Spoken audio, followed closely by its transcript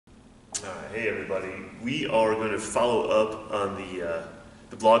Hey everybody, we are going to follow up on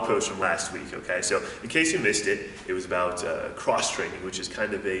the blog post from last week, okay? So in case you missed it, it was about cross-training, which is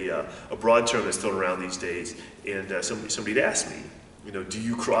kind of a broad term that's thrown around these days. And somebody had asked me, do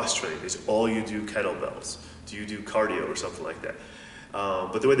you cross-train? Is all you do kettlebells? Do you do cardio or something like that?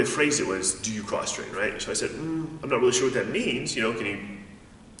 But the way they phrased it was, do you cross-train, right? So I said, I'm not really sure what that means, can you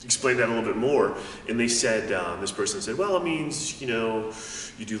explain that a little bit more? And they said, this person said, well, it means,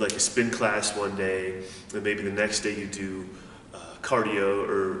 you do like a spin class one day, and maybe the next day you do cardio,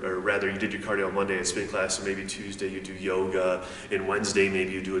 or rather you did your cardio on Monday and spin class, and maybe Tuesday you do yoga, and Wednesday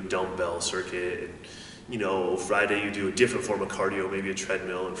maybe you do a dumbbell circuit, and Friday you do a different form of cardio, maybe a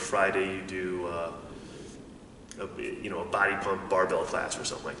treadmill, and Friday you do a body pump barbell class or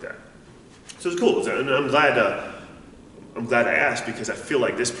something like that. So it's cool, and I'm glad I asked, because I feel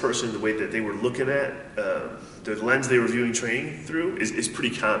like this person, the way that they were looking at, the lens they were viewing training through is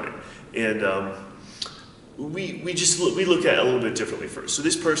pretty common. And we look at it a little bit differently first. So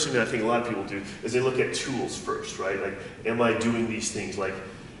this person, I think a lot of people do, is they look at tools first, right? Like, am I doing these things? Like,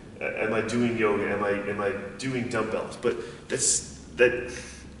 am I doing yoga? Am I doing dumbbells? But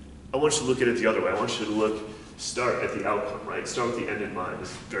I want you to look at it the other way. I want you to start at the outcome, right? Start with the end in mind.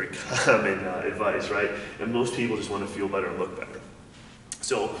 It's very common advice, right? And most people just want to feel better and look better.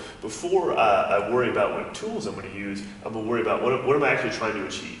 So before I worry about what tools I'm going to use, I'm going to worry about what am I actually trying to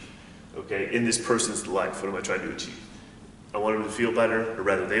achieve, okay? In this person's life, what am I trying to achieve? I want them to feel better, or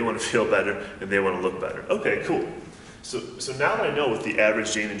rather they want to feel better, and they want to look better. Okay, cool. So now that I know what the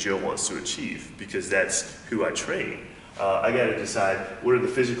average Jane and Joe wants to achieve, because that's who I train, I got to decide what are the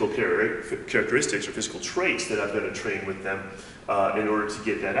physical characteristics or physical traits that I've got to train with them in order to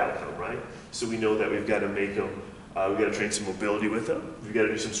get that outcome, right? So we know that we've got to make them, we've got to train some mobility with them, we've got to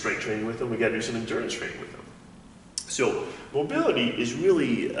do some strength training with them, we've got to do some endurance training with them. So mobility is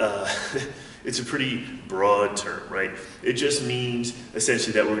really, it's a pretty broad term, right? It just means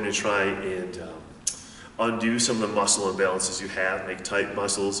essentially that we're going to try and undo some of the muscle imbalances you have, make tight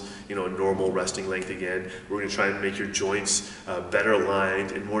muscles, a normal resting length again. We're going to try and make your joints better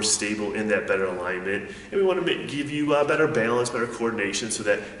aligned and more stable in that better alignment. And we want to give you better balance, better coordination, so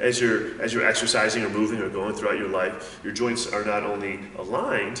that as you're exercising or moving or going throughout your life, your joints are not only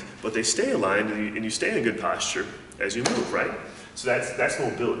aligned, but they stay aligned and you stay in good posture as you move, right? So that's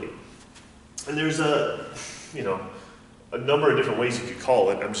mobility. And there's a number of different ways you could call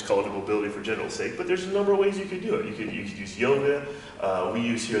it. I'm just calling it mobility for general sake, but there's a number of ways you could do it. You could use yoga. We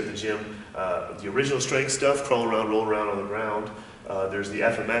use here at the gym the original strength stuff, crawl around, roll around on the ground. There's the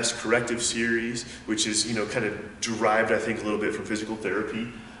FMS corrective series, which is kind of derived, I think, a little bit from physical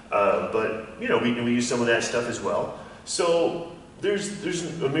therapy. But we use some of that stuff as well. So there's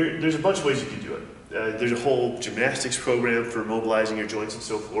a bunch of ways you can do it. There's a whole gymnastics program for mobilizing your joints and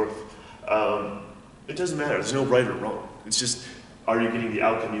so forth. It doesn't matter. There's no right or wrong. It's just, are you getting the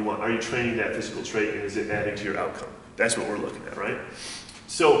outcome you want? Are you training that physical trait, and is it adding to your outcome? That's what we're looking at, right?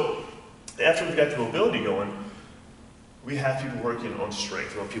 So after we've got the mobility going, we have people working on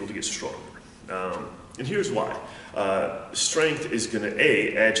strength. We want people to get stronger. And here's why. Strength is going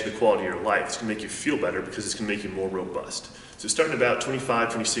to, add to the quality of your life. It's going to make you feel better because it's going to make you more robust. So starting about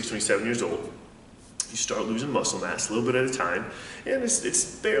 25, 26, 27 years old, you start losing muscle mass a little bit at a time, and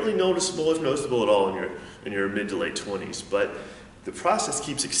it's barely noticeable, if noticeable at all, in your mid to late 20s. But the process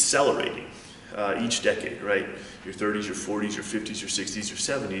keeps accelerating each decade, right? Your 30s, your 40s, your 50s, your 60s, your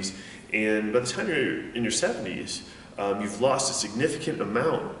 70s, and by the time you're in your 70s, you've lost a significant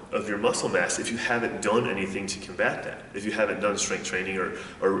amount of your muscle mass if you haven't done anything to combat that. If you haven't done strength training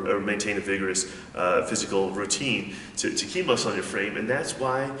or maintained a vigorous physical routine to keep muscle on your frame. And that's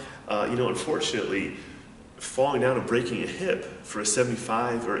why, unfortunately, falling down and breaking a hip for a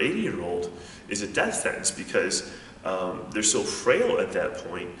 75 or 80-year-old is a death sentence, because they're so frail at that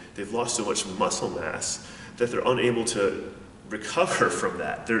point, they've lost so much muscle mass that they're unable to recover from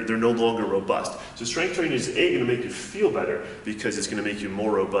that. They're no longer robust. So strength training is going to make you feel better, because it's going to make you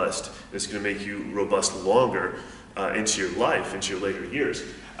more robust, and it's going to make you robust longer into your life, into your later years.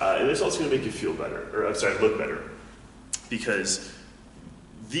 And it's also going to make you feel better, look better, because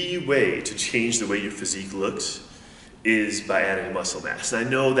the way to change the way your physique looks is by adding muscle mass. And I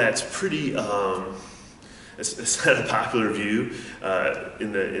know that's pretty it's not a popular view,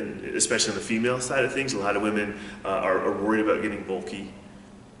 especially on the female side of things. A lot of women are worried about getting bulky.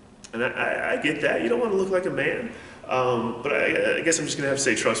 And I get that. You don't want to look like a man. But I guess I'm just going to have to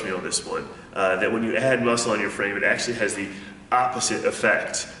say, trust me on this one, that when you add muscle on your frame, it actually has the opposite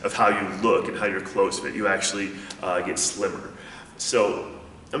effect of how you look and how your clothes fit. You actually get slimmer. So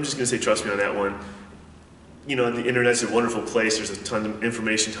I'm just going to say, trust me on that one. you know, the internet's a wonderful place. There's a ton of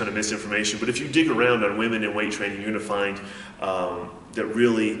information, ton of misinformation. But if you dig around on women in weight training, you're going to find that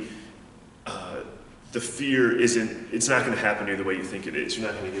really the fear it's not going to happen to you the way you think it is.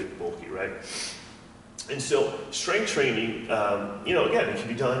 You're not going to get bulky, right? And so strength training, you know, again, it can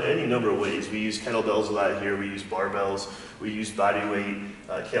be done any number of ways. We use kettlebells a lot here. We use barbells. We use body weight,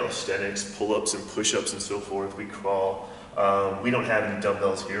 calisthenics, pull-ups and push-ups and so forth. We crawl. We don't have any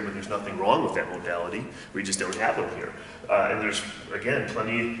dumbbells here, but there's nothing wrong with that modality. We just don't have them here. And there's, again,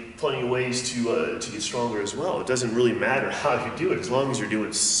 plenty of ways to get stronger as well. It doesn't really matter how you do it, as long as you're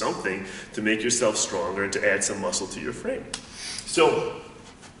doing something to make yourself stronger and to add some muscle to your frame. So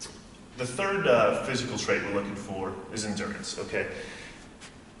the third physical trait we're looking for is endurance, okay?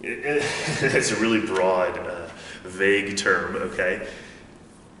 It's a really broad, vague term, okay?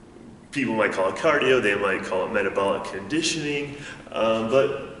 People might call it cardio, they might call it metabolic conditioning,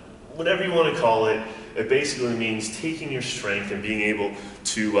 but whatever you want to call it, it basically means taking your strength and being able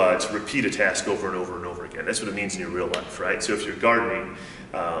to repeat a task over and over and over again. That's what it means in your real life, right? So if you're gardening,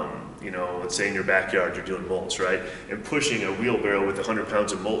 you know, let's say in your backyard you're doing mulch, right? And pushing a wheelbarrow with 100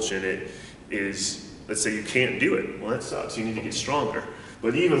 pounds of mulch in it is, let's say you can't do it. Well, that sucks. You need to get stronger.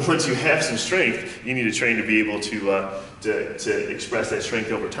 But even once you have some strength, you need to train to be able to express that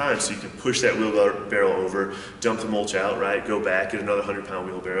strength over time, so you can push that wheelbarrow over, dump the mulch out, right? Go back, get another 100-pound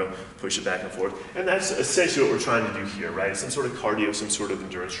wheelbarrow, push it back and forth. And that's essentially what we're trying to do here, right? Some sort of cardio, some sort of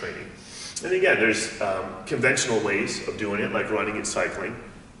endurance training. And again, there's conventional ways of doing it, like running and cycling.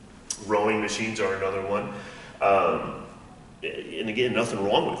 Rowing machines are another one. And again, nothing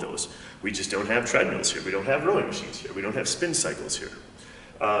wrong with those. We just don't have treadmills here. We don't have rowing machines here. We don't have spin cycles here.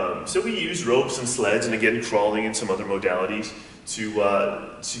 So we use ropes and sleds, and again, crawling and some other modalities to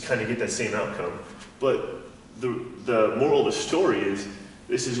kind of get that same outcome. But the moral of the story is,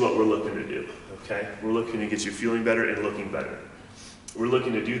 this is what we're looking to do, okay? We're looking to get you feeling better and looking better. We're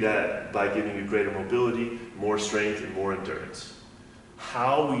looking to do that by giving you greater mobility, more strength, and more endurance.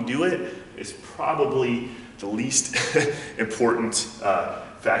 How we do it is probably the least important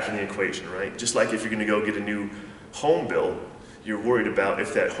factor in the equation, right? Just like if you're gonna go get a new home built, you're worried about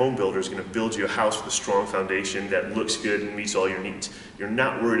if that home builder is going to build you a house with a strong foundation that looks good and meets all your needs. You're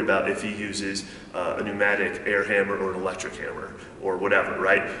not worried about if he uses a pneumatic air hammer or an electric hammer or whatever,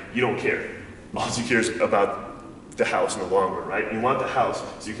 right? You don't care. All you care is about the house in the long run, right? You want the house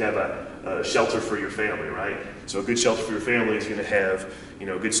so you can have a shelter for your family, right? So a good shelter for your family is going to have, you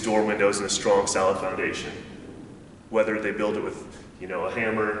know, good store windows and a strong, solid foundation. Whether they build it with, you know, a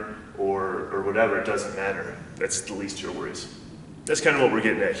hammer or whatever, it doesn't matter. That's the least of your worries. That's kind of what we're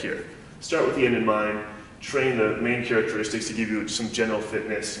getting at here. Start with the end in mind, train the main characteristics to give you some general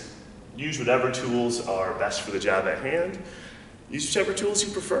fitness. Use whatever tools are best for the job at hand. Use whichever tools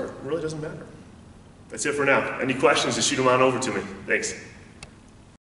you prefer. It really doesn't matter. That's it for now. Any questions, just shoot them on over to me. Thanks.